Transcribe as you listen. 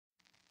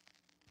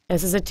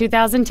This is a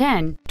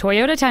 2010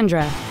 Toyota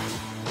Tundra.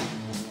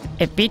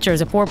 It features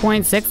a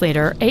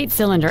 4.6-liter,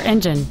 8-cylinder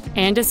engine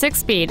and a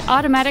 6-speed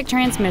automatic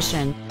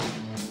transmission.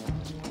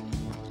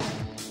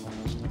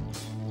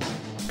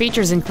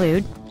 Features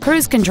include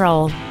cruise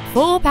control,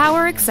 full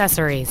power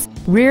accessories,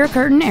 rear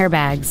curtain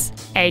airbags,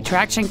 a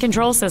traction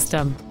control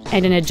system,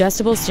 and an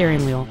adjustable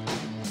steering wheel.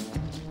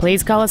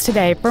 Please call us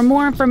today for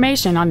more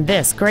information on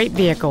this great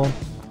vehicle.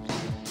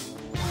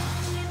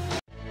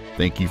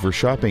 Thank you for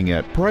shopping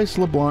at Price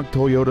LeBlanc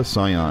Toyota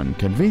Scion,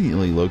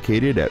 conveniently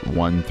located at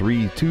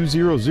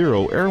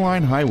 13200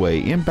 Airline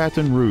Highway in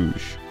Baton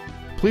Rouge.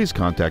 Please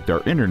contact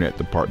our internet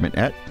department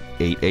at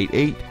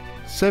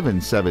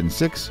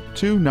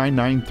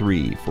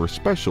 888-776-2993 for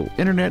special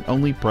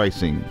internet-only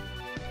pricing.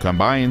 Come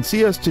by and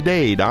see us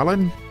today,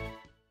 darling.